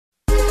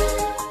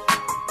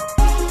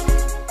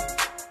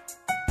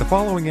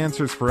following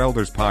Answers for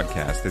Elders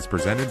podcast is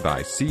presented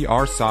by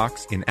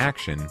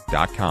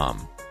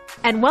crsocksinaction.com.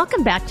 And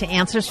welcome back to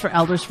Answers for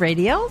Elders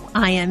Radio.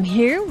 I am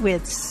here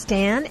with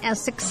Stan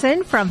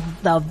Essexson from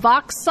the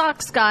Vox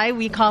Socks guy,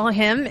 we call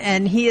him,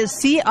 and he is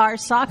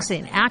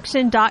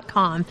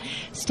crsocksinaction.com.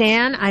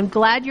 Stan, I'm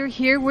glad you're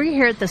here. We're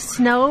here at the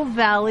Snow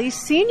Valley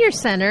Senior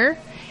Center,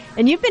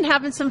 and you've been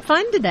having some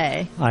fun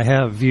today. I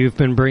have. You've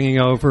been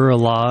bringing over a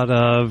lot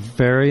of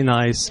very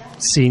nice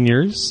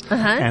seniors,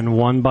 and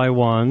one by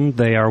one,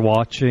 they are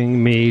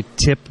watching me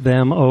tip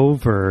them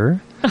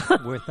over.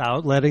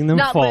 Without letting them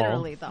Not fall.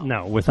 Literally, though.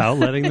 No, without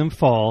letting them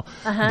fall,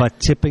 but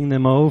tipping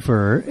them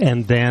over,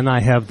 and then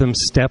I have them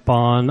step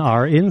on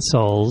our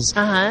insoles,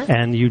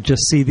 and you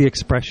just see the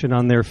expression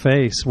on their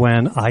face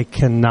when I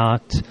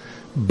cannot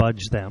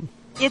budge them.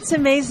 It's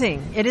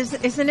amazing. It is,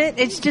 isn't it?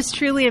 It's just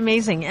truly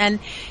amazing. And,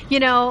 you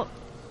know,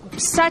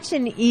 such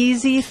an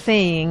easy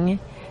thing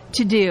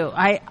to do.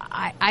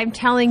 I'm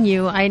telling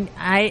you,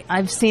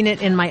 I've seen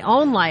it in my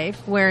own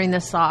life wearing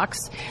the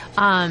socks.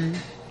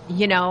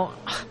 You know,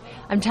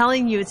 I'm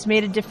telling you, it's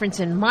made a difference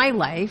in my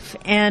life.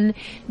 And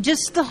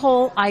just the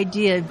whole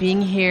idea of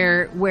being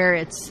here where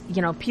it's,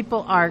 you know,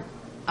 people are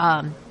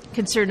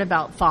concerned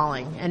about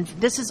falling. And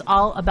this is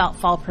all about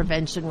fall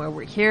prevention, where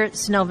we're here at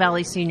Snow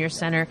Valley Senior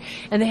Center.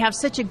 And they have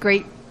such a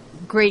great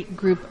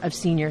group of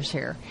seniors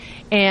here.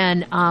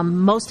 And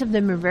most of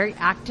them are very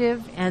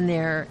active, and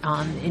they're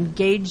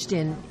engaged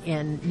in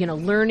you know,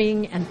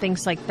 learning and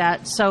things like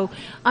that. So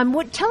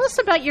tell us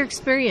about your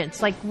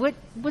experience. Like,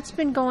 what's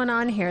been going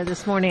on here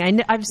this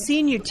morning? I've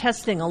seen you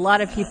testing a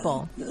lot of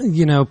people.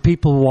 You know,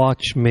 people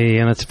watch me,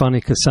 and it's funny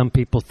because some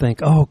people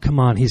think, oh, come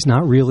on, he's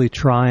not really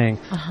trying.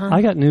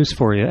 I got news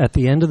for you. At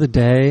the end of the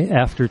day,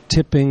 after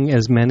tipping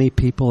as many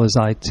people as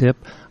I tip,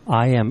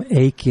 I am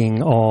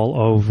aching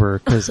all over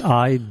because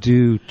I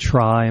do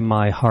try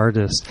my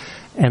hardest.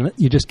 And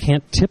you just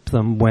can't tip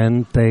them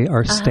when they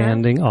are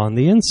standing on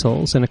the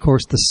insoles. And, of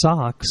course, the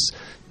socks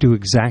do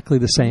exactly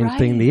the same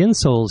thing the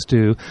insoles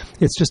do.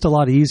 It's just a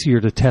lot easier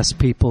to test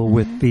people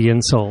with the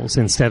insoles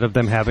instead of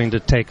them having to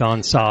take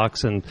on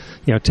socks and,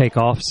 you know, take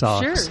off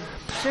socks.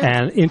 Sure.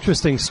 And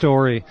interesting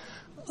story.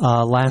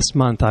 Last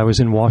month, I was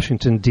in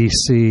Washington,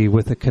 D.C.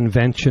 with a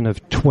convention of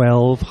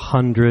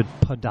 1,200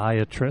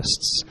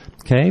 podiatrists.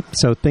 Okay,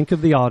 so think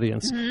of the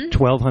audience,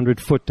 1,200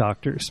 foot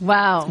doctors.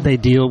 Wow. They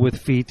deal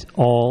with feet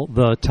all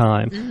the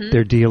time.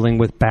 They're dealing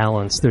with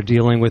balance. They're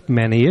dealing with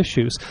many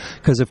issues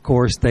because, of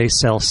course, they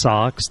sell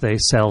socks, they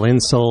sell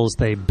insoles,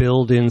 they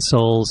build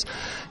insoles.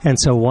 And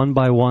so one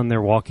by one,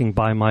 they're walking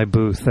by my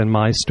booth. And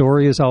my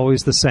story is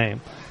always the same.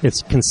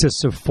 It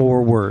consists of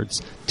 4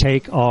 words.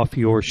 Take off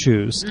your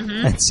shoes.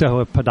 And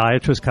so a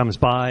podiatrist comes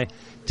by,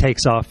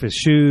 takes off his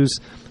shoes.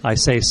 I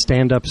say,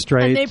 stand up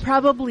straight. And they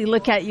probably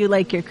look at you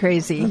like you're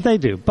crazy. They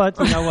do. But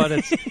you know what?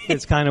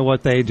 It's kind of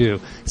what they do.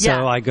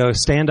 So I go,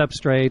 stand up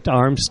straight,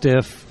 arms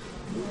stiff,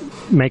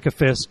 make a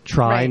fist,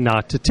 try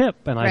not to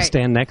tip. And I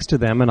stand next to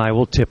them, and I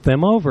will tip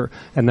them over.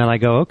 And then I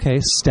go, okay,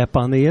 step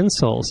on the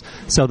insoles.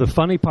 So the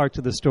funny part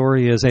to the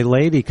story is a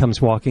lady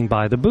comes walking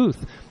by the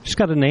booth. She's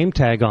got a name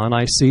tag on.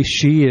 I see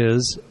she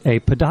is a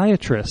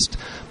podiatrist,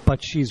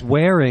 but she's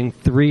wearing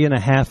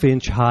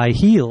 3.5-inch high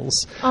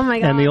heels. Oh, my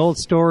God. And the old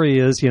story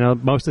is, you know,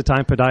 most of the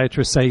time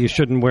podiatrists say you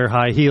shouldn't wear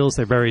high heels.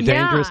 They're very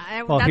dangerous.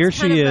 Well, here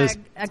she is.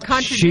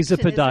 She's a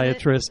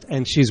podiatrist,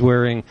 and she's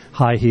wearing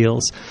high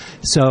heels.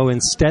 So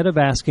instead of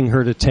asking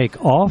her to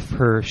take off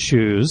her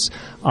shoes,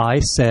 I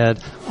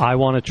said, I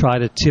want to try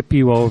to tip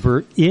you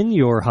over in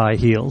your high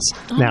heels.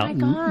 Now,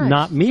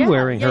 not me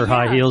wearing her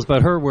high heels,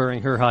 but her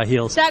wearing her high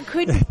heels. That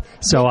could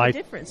so make a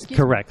difference.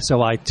 Correct.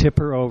 So I tip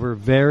her over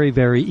very,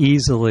 very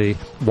easily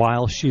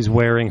while she's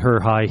wearing her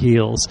high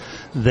heels.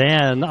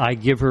 Then I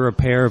give her a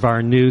pair of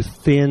our new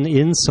thin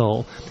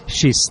insole.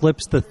 She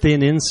slips the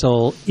thin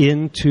insole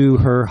into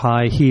her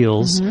high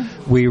heels.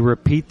 We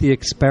repeat the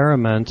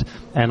experiment,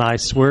 and I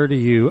swear to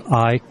you,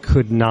 I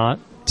could not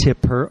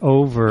tip her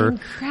over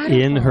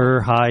in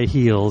her high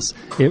heels.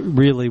 It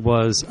really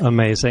was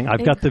amazing.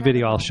 I've got the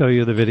video. I'll show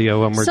you the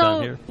video when we're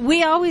done here. So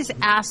we always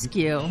ask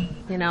you,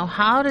 you know,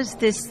 how does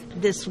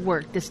this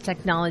work, this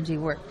technology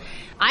work?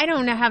 I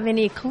don't have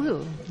any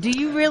clue. Do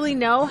you really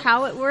know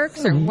how it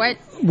works or what?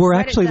 We're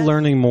actually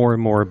learning more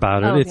and more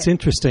about it. Okay. It's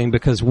interesting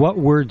because what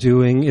we're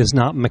doing is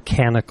not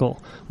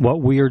mechanical.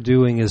 What we are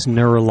doing is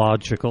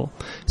neurological.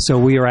 So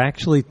we are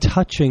actually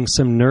touching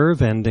some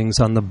nerve endings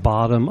on the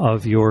bottom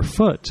of your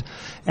foot.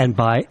 And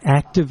by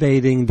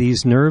activating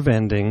these nerve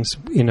endings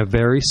in a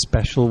very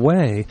special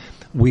way,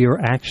 we are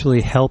actually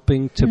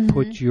helping to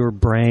put your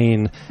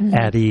brain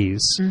at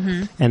ease.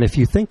 And if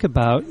you think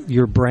about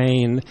your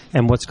brain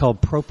and what's called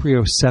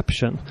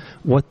proprioception,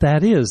 what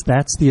that is,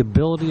 that's the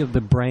ability of the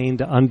brain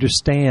to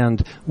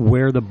understand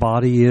where the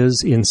body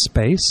is in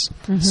space.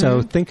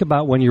 So think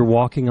about when you're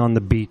walking on the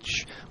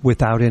beach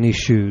without any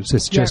shoes.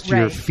 It's just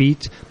your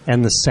feet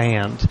and the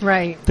sand.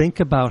 Right.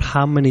 Think about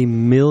how many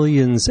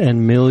millions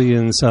and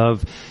millions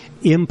of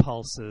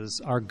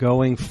impulses are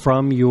going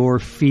from your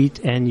feet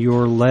and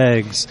your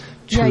legs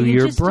to you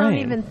your just brain. don't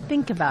even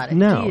think about it.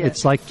 No, do you?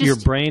 it's like your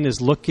brain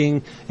is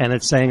looking and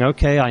it's saying,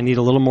 okay, I need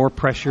a little more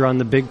pressure on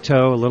the big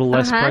toe, a little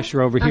less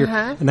pressure over here.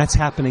 And that's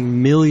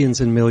happening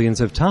millions and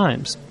millions of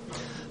times.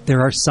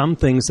 There are some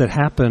things that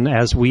happen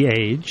as we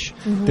age.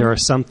 There are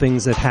some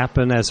things that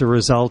happen as a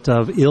result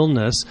of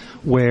illness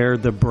where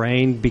the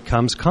brain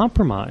becomes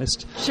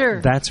compromised.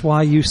 Sure. That's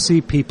why you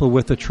see people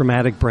with a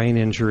traumatic brain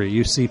injury.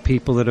 You see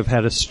people that have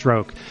had a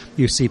stroke.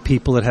 You see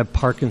people that have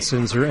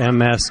Parkinson's or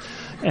MS.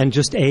 And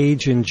just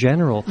age in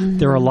general.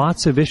 There are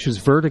lots of issues.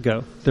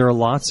 Vertigo. There are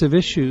lots of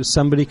issues.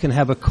 Somebody can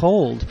have a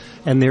cold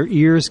and their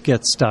ears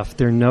get stuffed,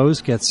 their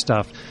nose gets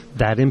stuffed.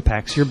 That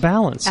impacts your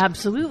balance.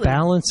 Absolutely.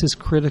 Balance is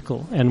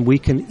critical, and we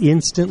can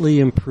instantly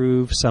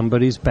improve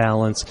somebody's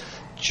balance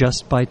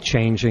just by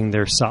changing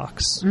their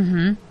socks.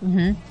 And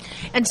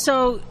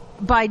so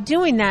by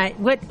doing that,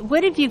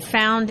 what have you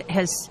found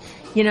has,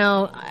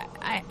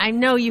 I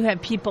know you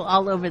have people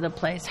all over the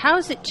place. How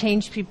has it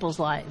changed people's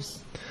lives?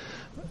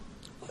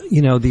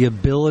 The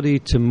ability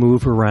to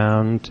move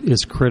around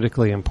is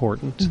critically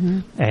important.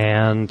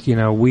 And,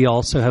 we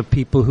also have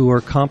people who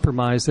are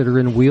compromised that are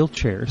in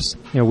wheelchairs.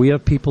 We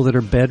have people that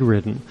are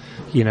bedridden,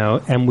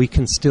 and we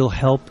can still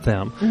help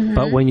them.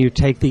 But when you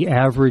take the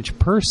average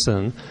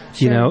person,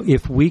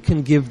 if we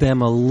can give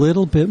them a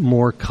little bit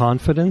more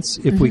confidence,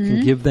 if we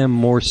can give them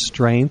more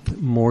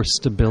strength, more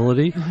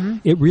stability,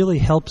 it really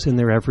helps in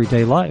their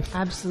everyday life.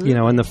 Absolutely.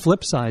 And the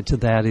flip side to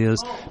that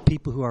is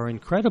people who are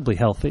incredibly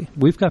healthy.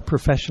 We've got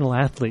professional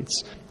athletes.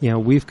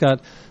 We've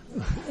got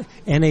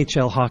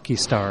NHL hockey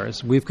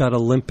stars. We've got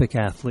Olympic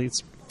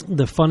athletes.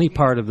 The funny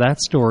part of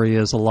that story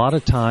is a lot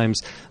of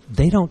times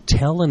they don't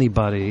tell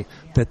anybody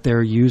that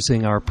they're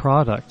using our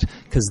product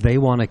because they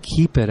want to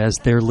keep it as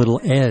their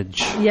little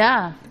edge.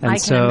 Yeah, and I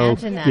can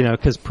imagine that.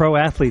 Because pro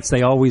athletes,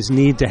 they always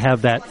need to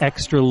have that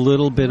extra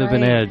little bit of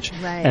an edge.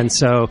 Right. And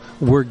so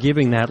we're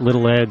giving that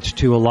little edge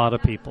to a lot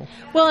of people.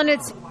 Well, and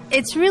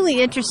it's really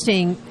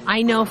interesting.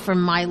 I know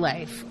from my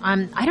life.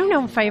 I don't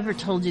know if I ever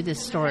told you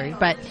this story,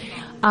 but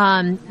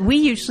we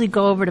usually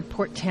go over to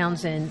Port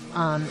Townsend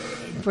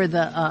for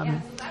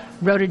the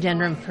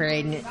Rhododendron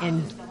Parade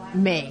in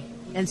May.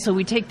 And so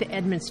we take the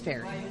Edmonds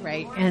Ferry,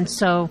 right? And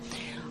so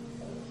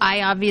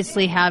I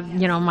obviously have,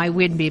 my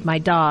Whidbey, my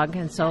dog.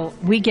 And so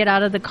we get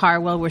out of the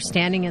car while we're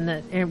standing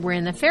we're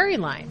in the ferry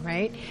line,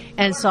 right?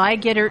 And so I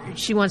get her,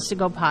 she wants to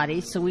go potty.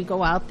 So we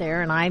go out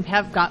there and I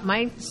have got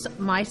my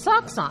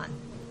socks on.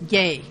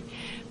 Yay.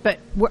 But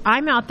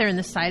I'm out there in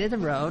the side of the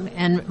road,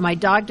 and my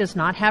dog does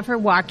not have her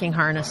walking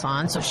harness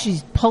on, so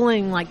she's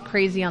pulling like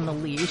crazy on the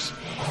leash.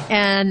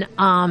 And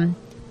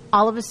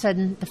all of a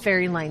sudden, the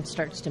ferry line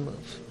starts to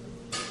move.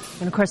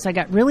 And, of course, I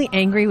got really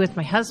angry with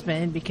my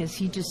husband because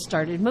he just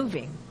started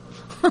moving.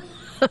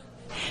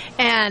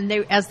 And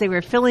as they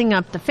were filling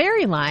up the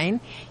ferry line,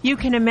 you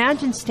can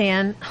imagine,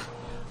 Stan,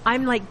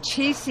 I'm like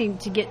chasing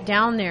to get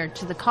down there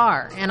to the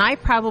car. And I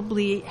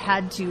probably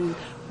had to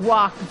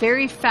walk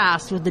very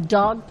fast with the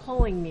dog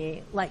pulling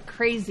me like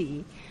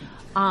crazy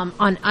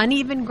on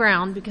uneven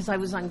ground because I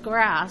was on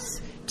grass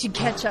to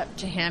catch up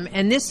to him.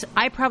 And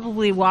I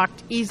probably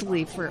walked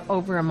easily for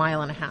over 1.5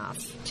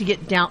 miles to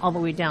get down all the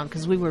way down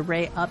because we were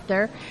right up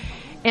there.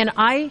 And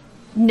I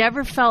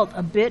never felt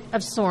a bit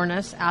of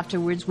soreness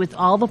afterwards with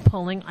all the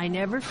pulling. I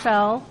never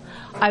fell.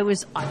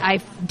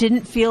 I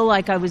didn't feel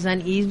like I was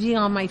uneasy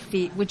on my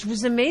feet, which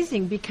was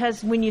amazing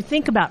because when you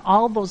think about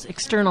all those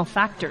external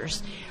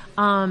factors,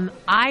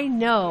 I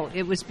know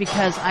it was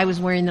because I was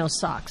wearing those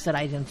socks that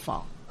I didn't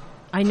fall.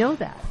 I know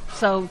that.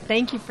 So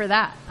thank you for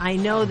that. I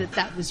know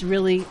that was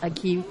really a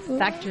key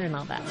factor in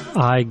all that.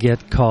 I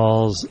get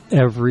calls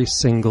every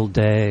single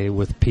day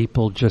with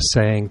people just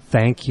saying,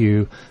 thank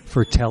you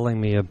for telling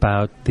me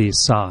about these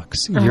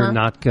socks. You're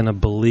not going to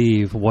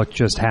believe what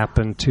just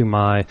happened to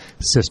my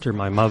sister,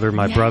 my mother,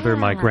 my brother,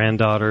 my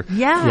granddaughter.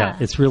 Yeah,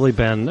 it's really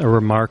been a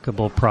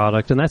remarkable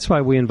product, and that's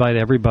why we invite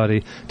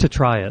everybody to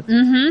try it.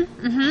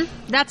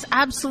 That's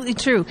absolutely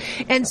true.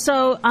 And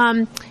so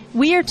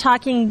we are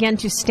talking again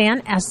to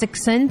Stan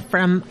Essexson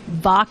from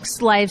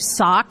Vox Life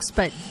Socks,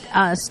 but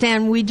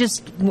Stan, we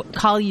just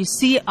call you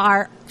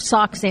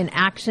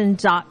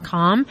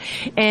crsocksinaction.com,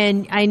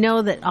 and I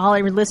know that all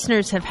our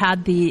listeners have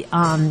had the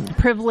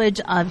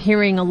privilege of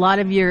hearing a lot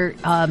of your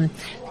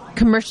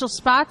commercial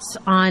spots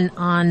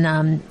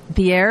on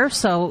the air.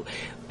 So,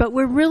 but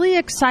we're really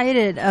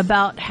excited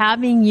about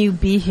having you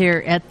be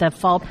here at the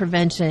Fall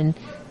Prevention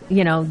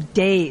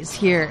days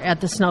here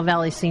at the Snow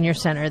Valley Senior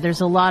Center.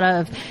 There's a lot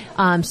of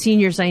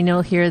seniors I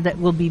know here that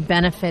will be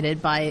benefited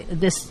by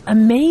this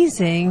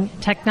amazing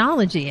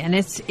technology, and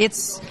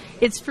it's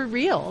for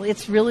real.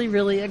 It's really,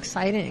 really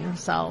exciting.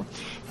 So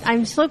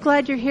I'm so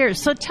glad you're here.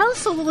 So tell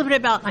us a little bit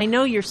about, I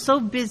know you're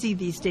so busy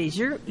these days.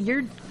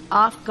 You're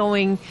off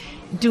doing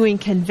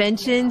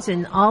conventions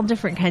and all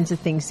different kinds of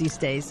things these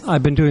days.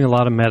 I've been doing a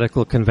lot of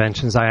medical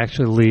conventions. I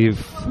actually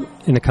leave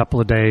in a couple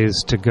of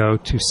days to go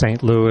to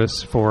St.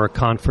 Louis for a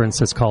conference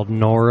that's called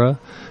NORA,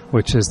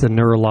 which is the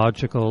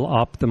Neurological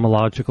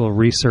Ophthalmological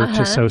Research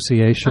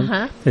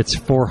Association. It's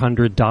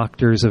 400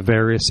 doctors of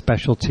various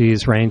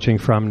specialties ranging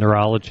from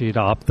neurology to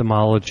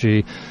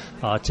ophthalmology,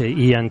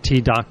 to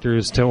ENT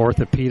doctors, to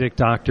orthopedic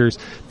doctors,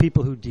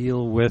 people who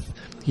deal with,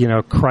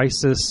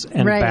 crisis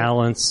and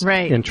balance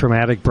in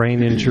traumatic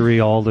brain injury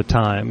all the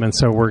time. And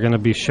so we're going to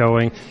be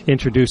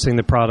introducing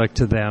the product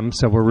to them.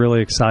 So we're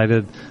really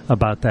excited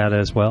about that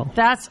as well.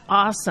 That's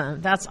awesome.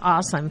 That's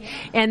awesome.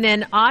 And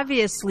then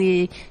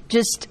obviously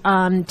just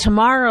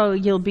tomorrow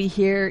you'll be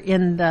here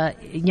in the,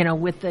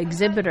 with the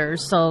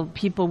exhibitors. So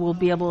people will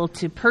be able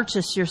to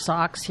purchase your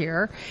socks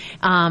here.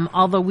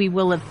 Although we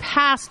will have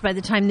passed by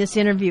the time this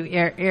interview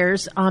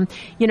airs,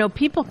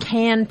 people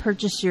can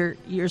purchase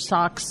your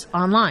socks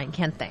online,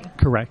 can't they?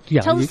 Correct. Yeah.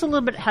 Tell us a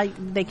little bit how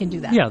they can do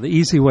that. Yeah, the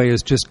easy way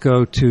is just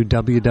go to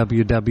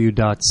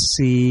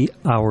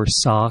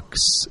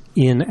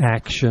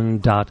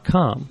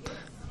www.seeoursocksinaction.com.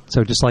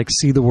 So just like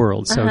see the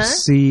world. So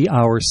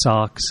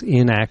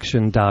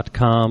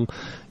seeoursocksinaction.com.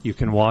 You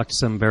can watch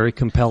some very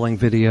compelling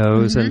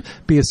videos and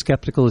be as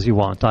skeptical as you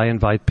want. I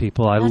invite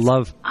people. I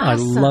love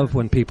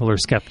when people are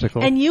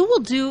skeptical. And you will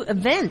do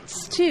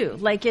events too.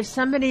 Like if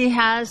somebody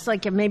has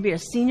maybe a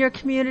senior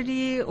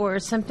community or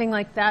something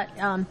like that,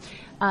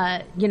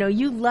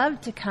 you love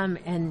to come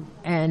and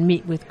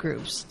meet with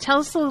groups. Tell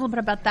us a little bit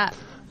about that.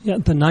 Yeah,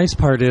 the nice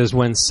part is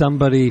when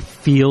somebody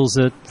feels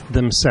it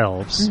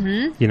themselves.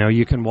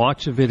 You can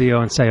watch a video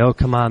and say, oh,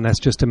 come on,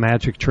 that's just a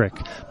magic trick.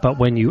 But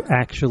when you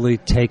actually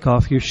take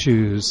off your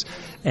shoes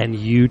and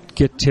you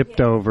get tipped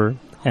over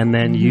and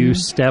then you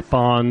step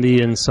on the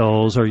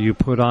insoles or you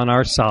put on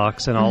our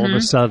socks and all of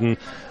a sudden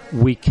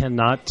we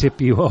cannot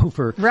tip you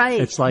over. Right.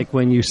 It's like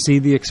when you see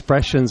the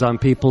expressions on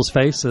people's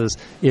faces,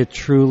 it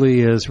truly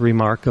is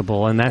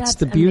remarkable. And that's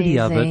the beauty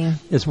amazing.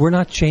 of it, is we're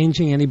not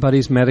changing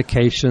anybody's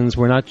medications.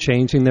 We're not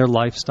changing their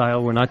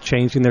lifestyle. We're not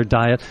changing their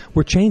diet.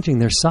 We're changing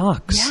their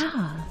socks.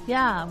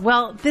 Yeah.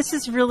 Well, this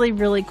is really,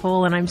 really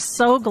cool. And I'm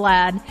so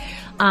glad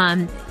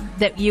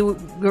that you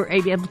were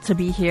able to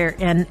be here.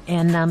 And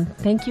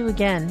thank you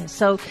again.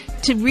 So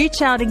to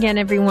reach out again,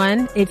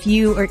 everyone, if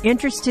you are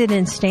interested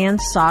in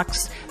Stan's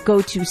socks,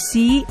 go to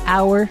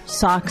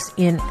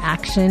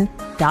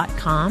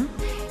seeoursocksinaction.com.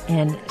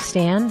 And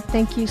Stan,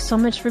 thank you so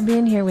much for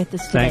being here with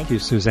us today. Thank you,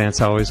 Suzanne. It's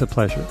always a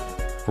pleasure.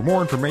 For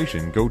more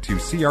information, go to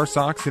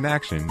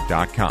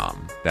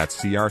seeoursocksinaction.com. That's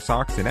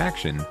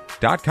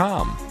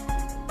seeoursocksinaction.com.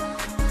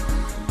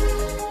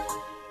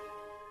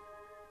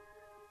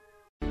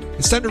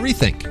 It's time to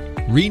rethink,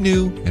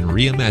 renew, and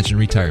reimagine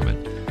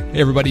retirement.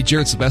 Hey everybody,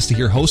 Jared Sebesta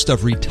here, host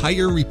of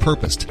Retire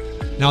Repurposed.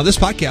 Now this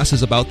podcast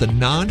is about the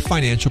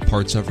non-financial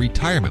parts of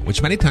retirement,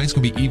 which many times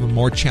can be even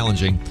more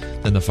challenging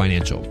than the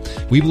financial.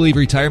 We believe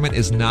retirement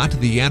is not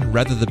the end,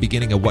 rather the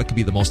beginning of what could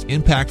be the most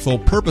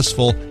impactful,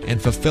 purposeful,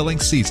 and fulfilling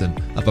season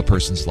of a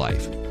person's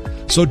life.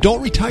 So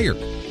don't retire,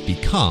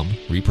 become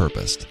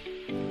repurposed.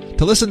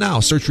 To listen now,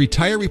 search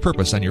Retire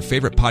Repurposed on your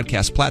favorite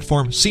podcast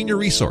platform, Senior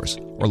Resource,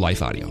 or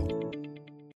Life Audio.